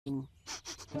Bart,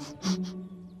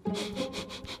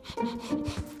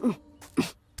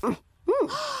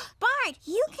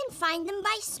 you can find them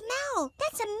by smell.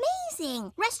 That's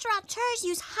amazing. Restaurateurs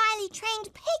use highly trained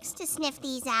pigs to sniff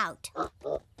these out.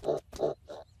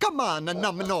 Come on,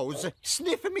 numb-nose.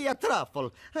 Sniff me a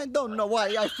truffle. I don't know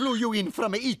why I flew you in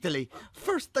from Italy.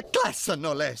 First class,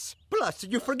 no less. Plus,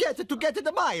 you forget to get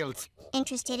the miles.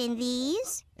 Interested in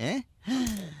these? Eh?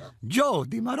 Joe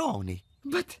Di Maroni.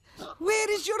 But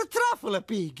where is your truffle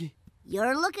pig?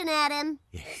 You're looking at him.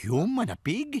 A human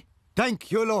pig?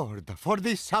 Thank you, Lord, for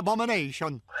this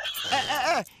abomination.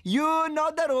 You know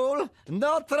the rule.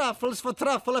 No truffles for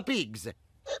truffle pigs.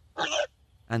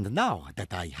 And now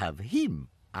that I have him,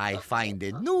 I find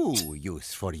a new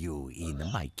use for you in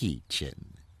my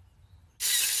kitchen.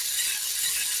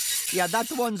 Yeah,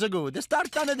 that one's good.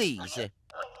 Start on these.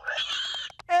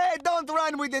 Hey, don't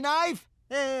run with the knife.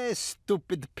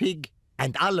 Stupid pig.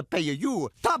 And I'll pay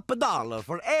you top dollar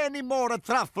for any more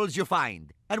truffles you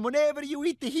find. And whenever you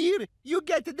eat here, you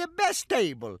get the best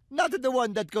table, not the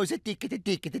one that goes ticket,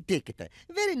 ticket, ticket.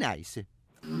 Very nice.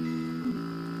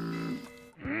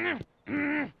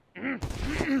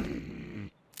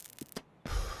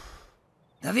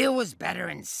 The view was better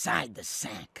inside the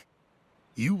sack.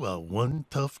 You are one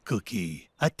tough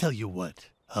cookie. I tell you what,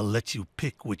 I'll let you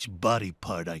pick which body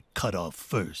part I cut off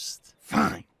first.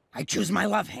 Fine. I choose my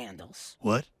love handles.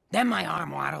 What? Then my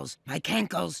arm wattles, my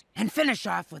cankles, and finish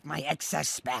off with my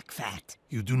excess back fat.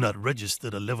 You do not register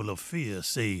the level of fear,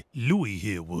 say, Louis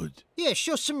here would. Yeah,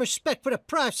 show some respect for the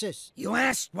process. You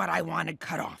asked what I wanted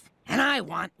cut off, and I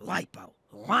want lipo.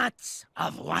 Lots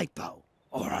of lipo.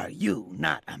 Or are you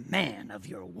not a man of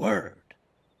your word?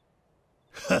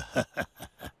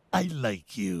 I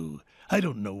like you. I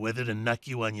don't know whether to knock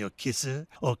you on your kisser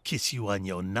or kiss you on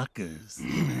your knockers.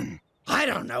 I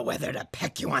don't know whether to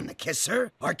peck you on the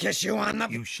kisser or kiss you on the...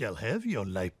 You shall have your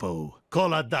lipo.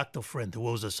 Call our doctor friend who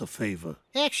owes us a favor.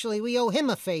 Actually, we owe him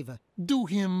a favor. Do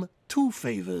him 2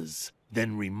 favors.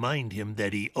 Then remind him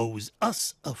that he owes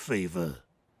us a favor.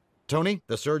 Tony,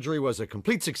 the surgery was a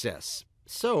complete success.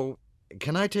 So,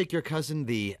 can I take your cousin,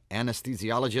 the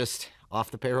anesthesiologist, off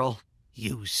the payroll?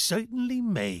 You certainly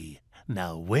may.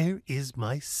 Now, where is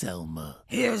my Selma?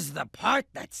 Here's the part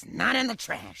that's not in the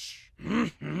trash.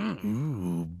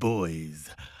 Ooh, boys.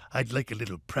 I'd like a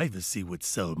little privacy with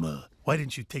Selma. Why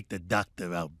didn't you take the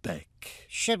doctor out back?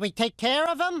 Should we take care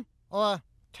of him or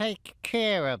take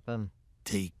care of him?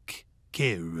 Take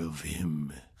care of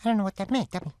him. I don't know what that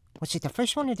meant. Was it the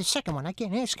first one or the second one? I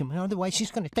can't ask him, otherwise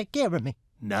he's going to take care of me.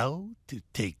 Now to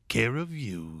take care of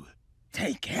you.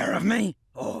 Take care of me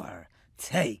or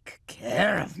take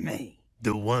care of me?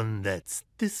 The one that's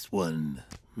this one.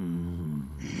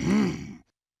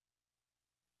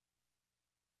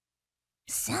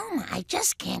 Selma, I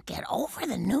just can't get over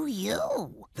the new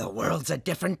you. The world's a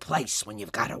different place when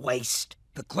you've got a waist.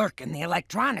 The clerk in the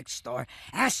electronics store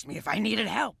asked me if I needed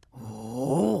help.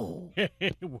 Oh.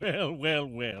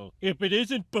 Well. If it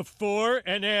isn't before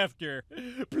and after.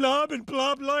 Blob and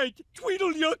blob light.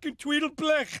 Tweedle yuck and tweedle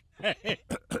blech.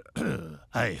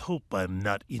 I hope I'm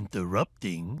not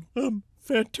interrupting.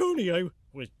 Fat Tony, I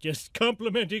was just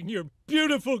complimenting your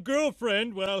beautiful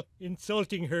girlfriend while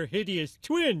insulting her hideous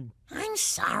twin. I'm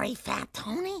sorry, Fat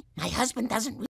Tony. My husband doesn't